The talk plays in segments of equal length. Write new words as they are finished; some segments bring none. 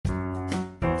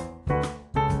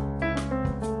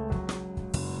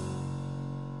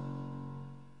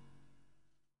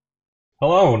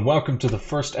Hello, and welcome to the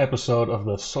first episode of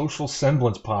the Social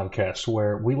Semblance podcast,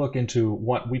 where we look into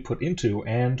what we put into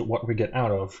and what we get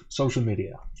out of social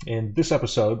media. In this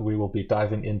episode, we will be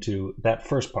diving into that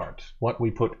first part, what we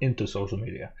put into social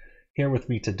media. Here with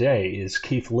me today is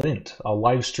Keith Lind, a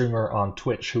live streamer on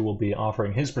Twitch who will be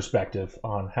offering his perspective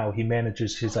on how he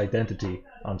manages his identity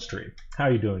on stream. How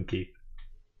are you doing, Keith?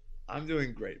 I'm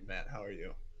doing great, Matt. How are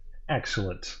you?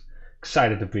 Excellent.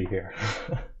 Excited to be here.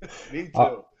 Me uh,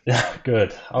 too. yeah,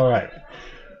 good. All right.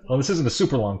 Well, this isn't a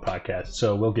super long podcast,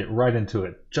 so we'll get right into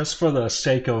it. Just for the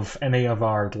sake of any of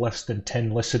our less than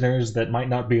 10 listeners that might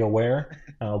not be aware,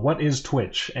 what is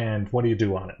Twitch and what do you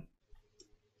do on it?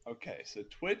 Okay, so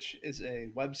Twitch is a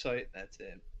website that's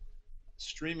a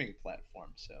streaming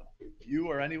platform. So you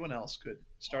or anyone else could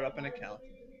start up an account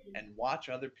and watch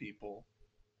other people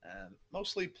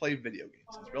mostly play video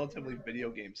games. It's relatively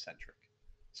video game centric.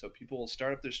 So people will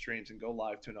start up their streams and go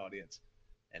live to an audience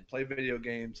and play video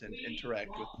games and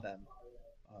interact with them.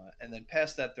 And then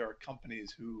past that, there are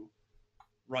companies who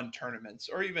run tournaments,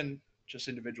 or even just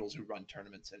individuals who run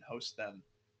tournaments and host them,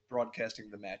 broadcasting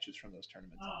the matches from those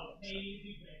tournaments on the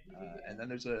website. And then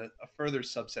there's a further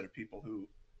subset of people who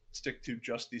stick to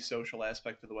just the social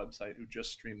aspect of the website, who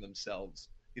just stream themselves,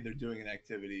 either doing an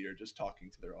activity or just talking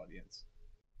to their audience.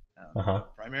 Uh-huh.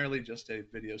 But primarily just a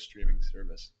video streaming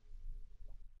service.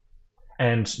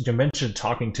 And you mentioned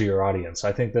talking to your audience.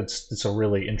 I think that's a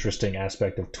really interesting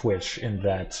aspect of Twitch in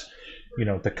that,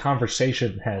 the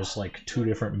conversation has like two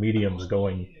different mediums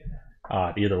going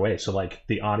either way. So like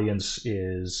the audience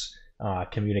is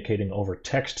communicating over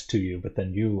text to you, but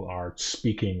then you are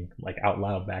speaking like out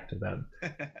loud back to them,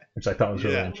 which I thought was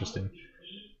really Yeah, interesting.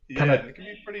 Kind yeah, of, and it can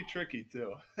be pretty tricky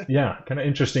too. yeah, kind of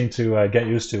interesting to get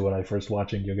used to when I first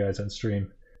watching you guys on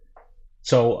stream.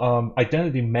 So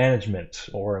identity management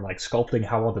or like sculpting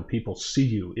how other people see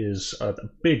you is a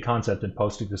big concept in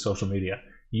posting to social media.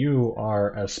 You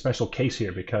are a special case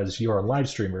here because you're a live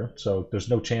streamer, so there's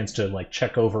no chance to like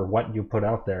check over what you put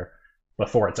out there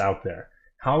before it's out there.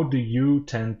 How do you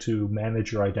tend to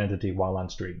manage your identity while on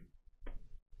stream?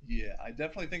 Yeah, I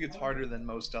definitely think it's harder than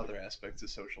most other aspects of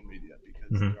social media because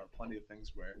Hmm. there are plenty of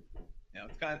things where,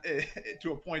 it's kind of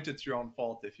to a point, it's your own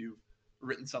fault if you've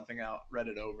written something out, read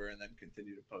it over, and then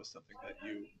continue to post something that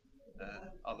you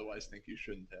otherwise think you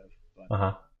shouldn't have. But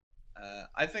Uh-huh.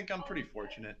 I think I'm pretty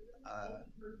fortunate.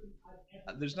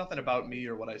 There's nothing about me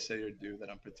or what I say or do that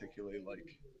I'm particularly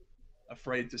like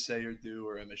afraid to say or do,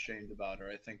 or am ashamed about, or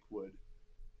I think would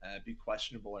be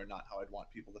questionable or not how I'd want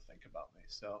people to think about me.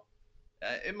 So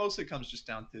it mostly comes just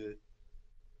down to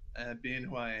being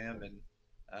who I am, and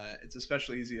it's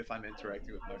especially easy if I'm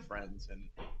interacting with my friends, and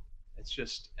it's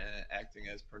just acting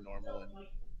as per normal, and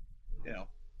you know,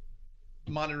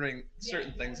 monitoring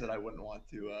certain things that I wouldn't want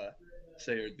to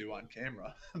say or do on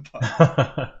camera.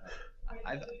 But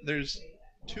there's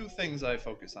two things I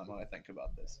focus on when I think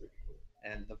about this,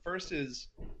 and the first is,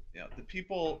 the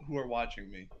people who are watching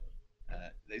me.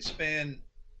 They span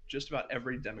just about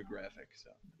every demographic. So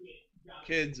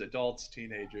kids, adults,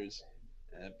 teenagers,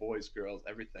 boys, girls,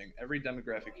 everything, every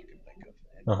demographic you can think of.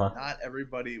 And Uh-huh. not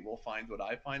everybody will find what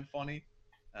I find funny,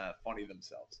 funny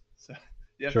themselves. So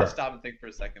you have to Sure. stop and think for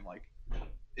a second, like,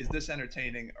 is this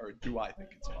entertaining or do I think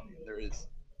it's funny? And there is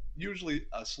usually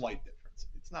a slight difference.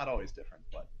 It's not always different,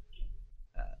 but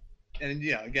and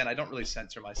yeah, again, I don't really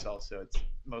censor myself, so it's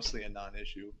mostly a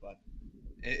non-issue. But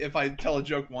if I tell a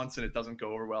joke once and it doesn't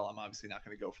go over well, I'm obviously not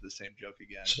going to go for the same joke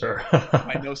again. Sure.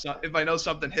 If I know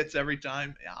something hits every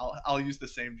time, I'll use the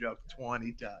same joke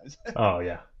 20 times. Oh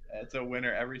yeah. It's a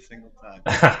winner every single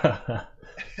time.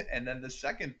 And then the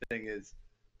second thing is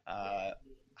uh,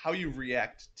 how you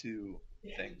react to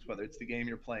things, whether it's the game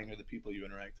you're playing or the people you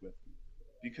interact with,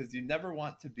 because you never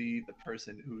want to be the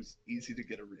person who's easy to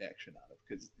get a reaction out of,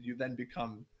 because you then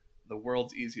become the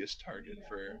world's easiest target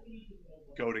for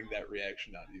goading that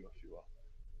reaction out of you, if you will.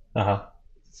 Uh-huh. Uh,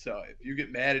 so if you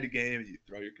get mad at a game and you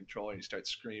throw your controller and you start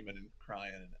screaming and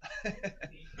crying,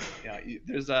 and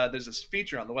there's this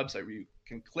feature on the website where you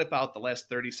can clip out the last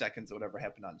 30 seconds of whatever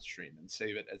happened on the stream and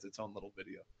save it as its own little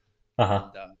video. Uh-huh.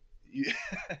 And you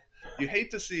you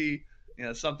hate to see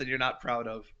something you're not proud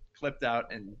of clipped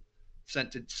out and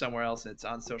sent to somewhere else, and it's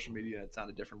on social media and it's on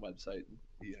a different website.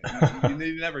 You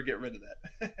never get rid of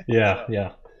that. Yeah, So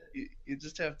yeah. you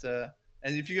just have to,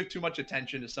 and if you give too much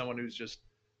attention to someone who's just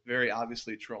very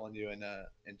obviously trolling you in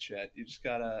chat, you just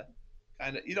gotta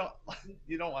kind of you don't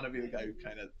want to be the guy who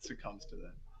kind of succumbs to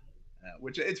that.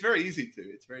 Which it's very easy to.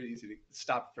 It's very easy to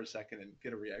stop for a second and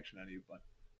get a reaction out of you. But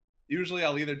usually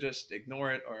I'll either just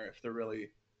ignore it, or if they're really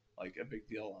like a big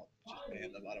deal, I'll just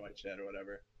ban them out of my chat or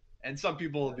whatever. And some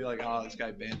people will be like, "Oh, this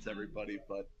guy bans everybody,"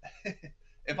 but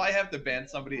if I have to ban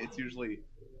somebody, it's usually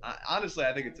honestly,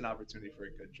 I think it's an opportunity for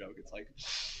a good joke. It's like,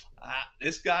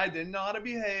 this guy didn't know how to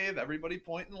behave. Everybody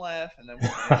point and laugh, and then we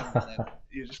ban him, and then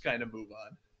you just kind of move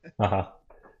on. Uh-huh.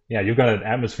 Yeah, you've got an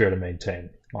atmosphere to maintain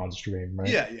on stream, right?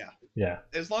 Yeah, yeah. Yeah.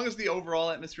 As long as the overall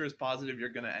atmosphere is positive, you're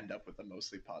going to end up with a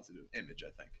mostly positive image,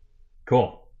 I think.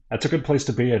 Cool. That's a good place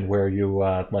to be in where you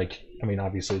like I mean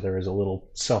obviously there is a little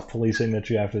self-policing that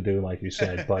you have to do like you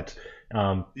said, but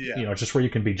Yeah, just where you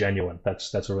can be genuine.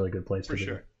 That's a really good place for to be.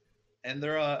 sure. And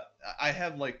I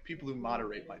have like people who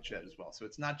moderate my chat as well, so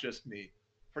it's not just me.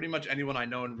 Pretty much anyone I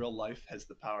know in real life has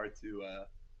the power to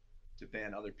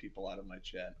ban other people out of my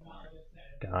chat, or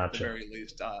at the Gotcha. very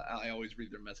least, I always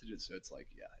read their messages. So it's like,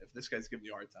 yeah, if this guy's giving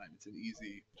you a hard time, it's an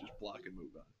easy just block and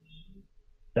move on.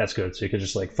 That's good. So you can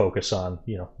just like focus on,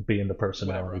 being the Whatever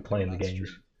personality, I'm doing playing the on games.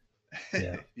 stream.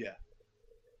 Yeah. Yeah,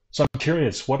 So I'm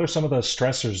curious, what are some of the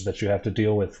stressors that you have to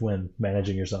deal with when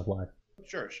managing yourself live?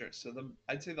 sure, sure. So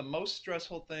I'd say the most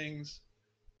stressful things.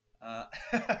 Uh,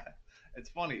 it's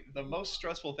funny. The most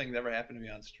stressful thing that ever happened to me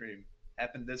on stream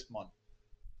happened this month,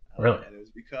 Really? and it was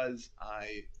because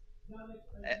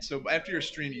so after your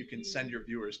stream, you can send your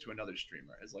viewers to another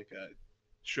streamer as like a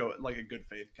show, like a good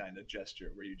faith kind of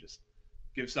gesture, where you just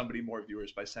give somebody more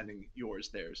viewers by sending yours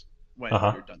theirs when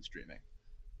Uh-huh. you're done streaming.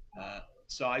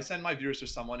 So I send my viewers to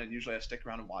someone, and usually I stick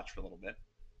around and watch for a little bit.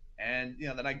 And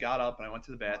then I got up and I went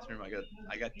to the bathroom.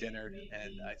 I got dinner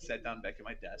and I sat down back at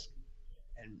my desk.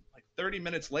 And like 30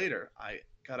 minutes later, I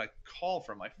got a call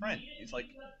from my friend. He's like,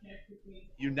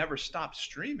 "You never stopped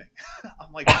streaming."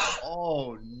 I'm like,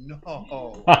 "Oh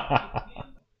no!"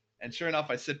 And sure enough,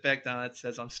 I sit back down. It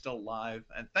says I'm still live,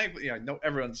 and thankfully, I know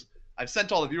everyone's. I've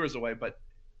sent all the viewers away, but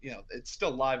it's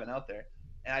still live and out there.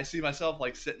 And I see myself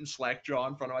like sitting slack jaw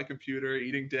in front of my computer,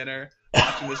 eating dinner,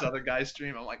 watching this other guy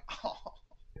stream. I'm like, oh,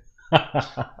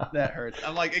 that hurts.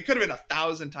 I'm like, it could have been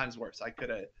 1,000 times worse. I could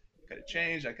have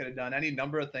changed. I could have done any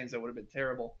number of things that would have been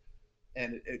terrible.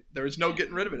 And there was no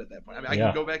getting rid of it at that point. I mean, I can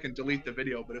Yeah. go back and delete the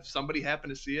video, but if somebody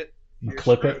happened to see it, You you're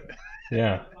clip screwed. it.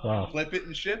 Yeah. Wow. Clip it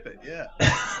and ship it. Yeah.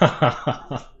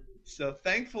 So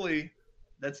thankfully,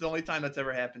 that's the only time that's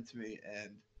ever happened to me,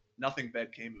 and nothing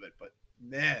bad came of it. But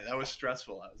man, that was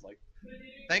stressful. I was like,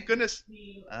 thank goodness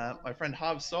my friend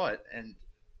Hobbs saw it, and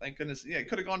thank goodness, yeah, it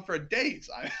could have gone for days.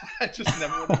 I just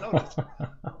never would have noticed.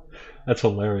 That's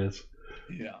hilarious.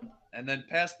 Yeah. And then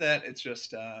past that, it's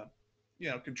just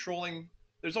controlling.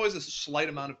 There's always a slight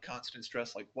amount of constant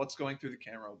stress, like what's going through the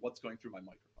camera, what's going through my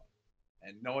microphone,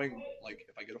 and knowing like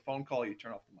if I get a phone call, you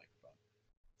turn off the microphone.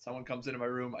 Someone comes into my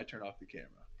room, I turn off the camera,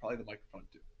 probably the microphone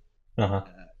too. Uh-huh.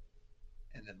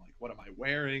 And then like, what am I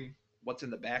wearing? What's in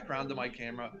the background of my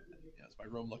camera? Does my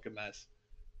room look a mess?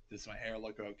 Does my hair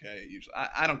look okay? Usually,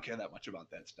 I don't care that much about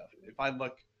that stuff. If I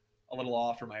look a little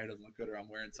off or my hair doesn't look good or I'm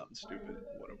wearing something stupid,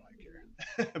 what do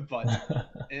I care? But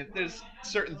if there's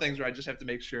certain things where I just have to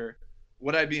make sure,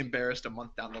 would I be embarrassed a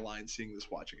month down the line seeing this,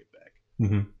 watching it back?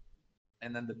 Hmm.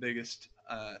 And then the biggest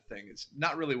thing is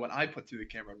not really what I put through the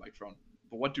camera and microphone,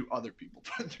 but what do other people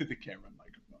put through the camera and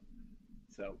microphone?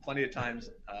 So plenty of times,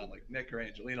 like Nick or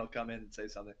Angelina will come in and say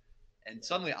something, and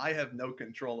suddenly I have no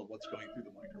control of what's going through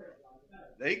the microphone.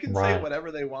 They can say Right.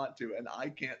 whatever they want to, and I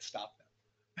can't stop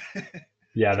them.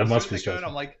 Yeah, So that as soon must as be they come in, I'm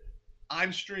stressful. like,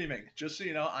 I'm streaming. Just so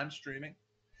you know, I'm streaming.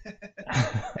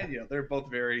 And they're both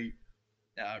very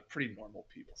pretty normal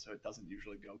people, so it doesn't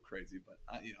usually go crazy. But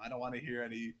I don't want to hear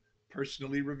any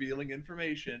personally revealing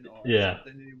information or Yeah.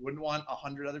 something you wouldn't want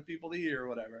 100 other people to hear or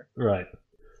whatever. Right.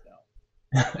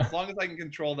 So as long as I can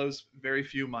control those very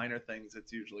few minor things,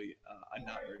 it's usually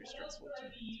not very stressful to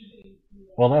me.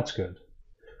 Well, that's good.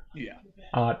 Yeah.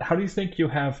 How do you think you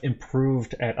have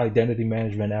improved at identity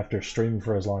management after streaming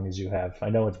for as long as you have? I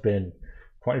know it's been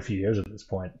quite a few years at this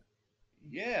point.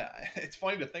 Yeah, it's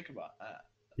funny to think about.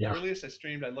 The Yeah. earliest I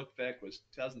streamed, I looked back, was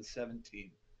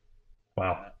 2017,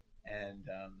 Wow. uh, and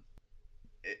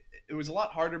it, it was a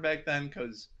lot harder back then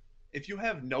because if you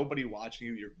have nobody watching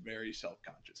you, you're very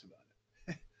self-conscious about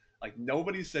it. Like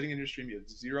nobody's sitting in your stream, you have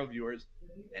zero viewers,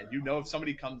 and if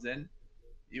somebody comes in,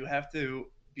 you have to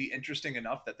be interesting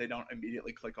enough that they don't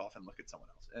immediately click off and look at someone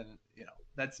else, and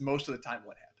that's most of the time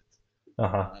what happens.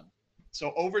 Uh-huh.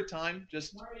 So over time,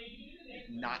 just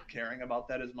not caring about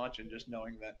that as much and just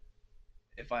knowing that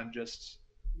if I'm just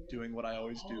doing what I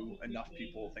always do, enough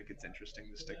people think it's interesting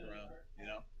to stick around.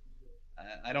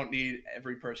 I don't need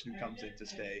every person who comes in to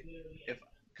stay, if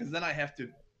because then I have to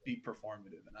be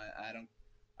performative, and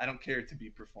I don't care to be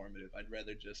performative. I'd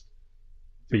rather just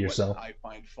Be do what yourself. I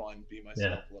find fun, be Yeah.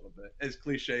 myself a little bit. As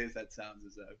cliche as that sounds,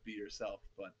 as be yourself,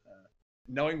 but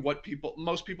knowing what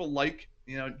most people like,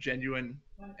 genuine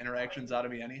interactions out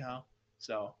of me anyhow.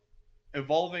 So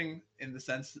evolving in the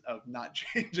sense of not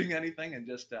changing anything and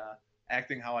just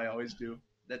acting how I always do.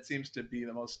 That seems to be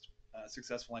the most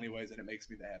successful, anyways, and it makes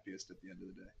me the happiest at the end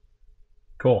of the day.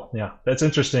 Cool. Yeah, that's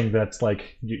interesting. That's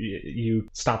like you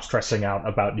stop stressing out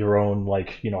about your own,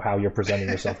 like, how you're presenting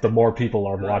yourself. The more people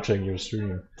are Right. watching your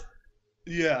stream.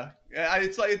 Yeah,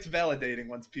 it's like it's validating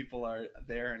once people are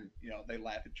there and they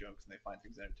laugh at jokes and they find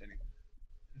things entertaining.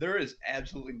 There is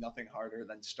absolutely nothing harder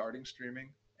than starting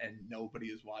streaming and nobody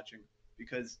is watching,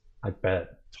 because I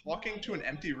bet. talking to an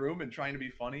empty room and trying to be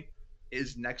funny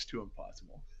is next to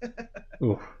impossible.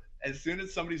 Ooh. As soon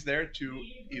as somebody's there to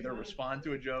either respond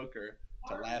to a joke or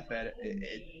to laugh at it,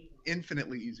 it's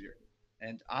infinitely easier.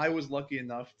 And I was lucky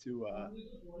enough to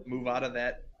move out of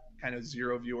that kind of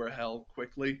zero viewer hell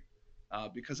quickly,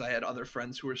 because I had other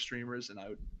friends who were streamers and I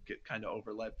would get kind of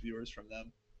overlap viewers from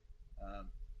them. Um,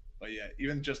 but yeah,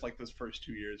 even just like those first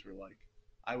 2 years were like,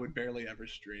 I would barely ever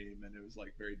stream, and it was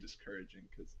like very discouraging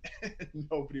because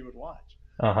nobody would watch.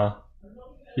 Uh huh.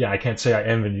 Yeah, I can't say I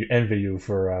envy you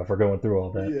for going through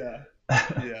all that. Yeah,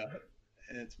 yeah,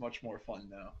 and it's much more fun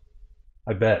now.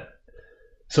 I bet.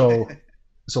 So,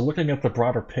 so looking at the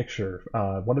broader picture,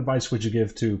 what advice would you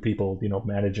give to people,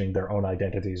 managing their own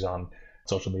identities on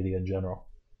social media in general?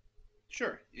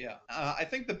 Sure, yeah. I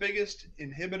think the biggest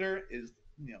inhibitor is,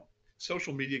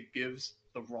 social media gives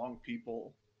the wrong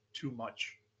people too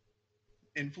much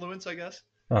influence, I guess.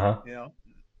 Uh huh. You know,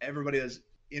 everybody has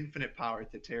infinite power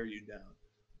to tear you down.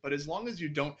 But as long as you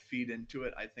don't feed into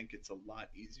it, I think it's a lot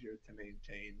easier to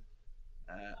maintain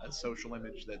a social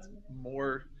image that's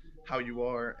more how you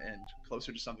are and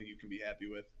closer to something you can be happy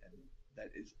with, and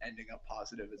that is ending up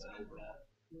positive as an overall.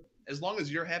 As long as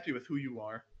you're happy with who you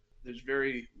are, there's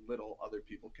very little other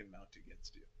people can mount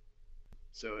against you.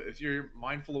 So if you're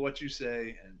mindful of what you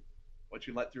say and what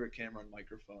you let through a camera and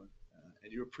microphone,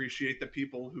 and you appreciate the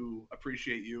people who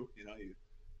appreciate you,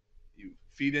 you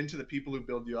feed into the people who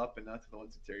build you up and not to the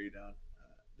ones that tear you down.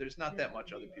 There's not that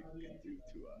much other people can do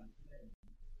to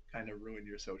kind of ruin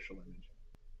your social image.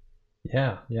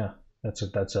 Yeah, yeah. That's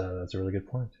a really good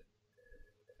point.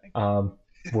 Thank you.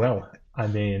 Well, I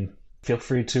mean, feel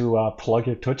free to plug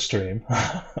your Twitch stream.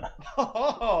 Oh,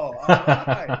 all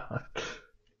right.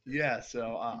 Yeah,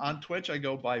 so on Twitch, I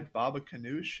go by Baba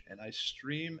Kanoosh, and I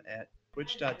stream at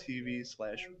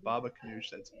twitch.tv/Baba Kanoosh.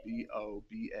 That's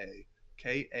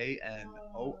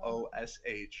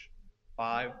BOBAKANOOSH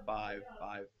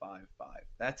 55555.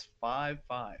 That's five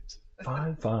fives.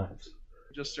 Five fives.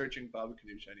 Just searching Baba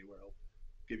Kanoosh anywhere will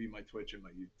give you my Twitch and my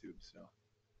YouTube, so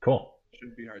Cool.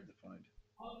 shouldn't be hard to find.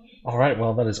 All right.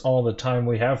 Well, that is all the time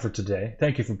we have for today.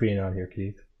 Thank you for being on here,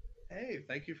 Keith. Hey,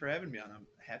 thank you for having me on. I'm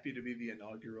happy to be the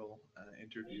inaugural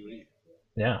interviewee.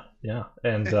 Yeah, yeah.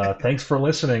 And thanks for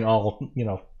listening, all,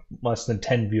 less than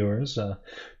 10 viewers.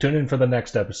 Tune in for the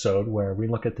next episode where we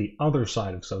look at the other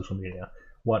side of social media,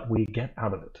 what we get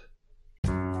out of it.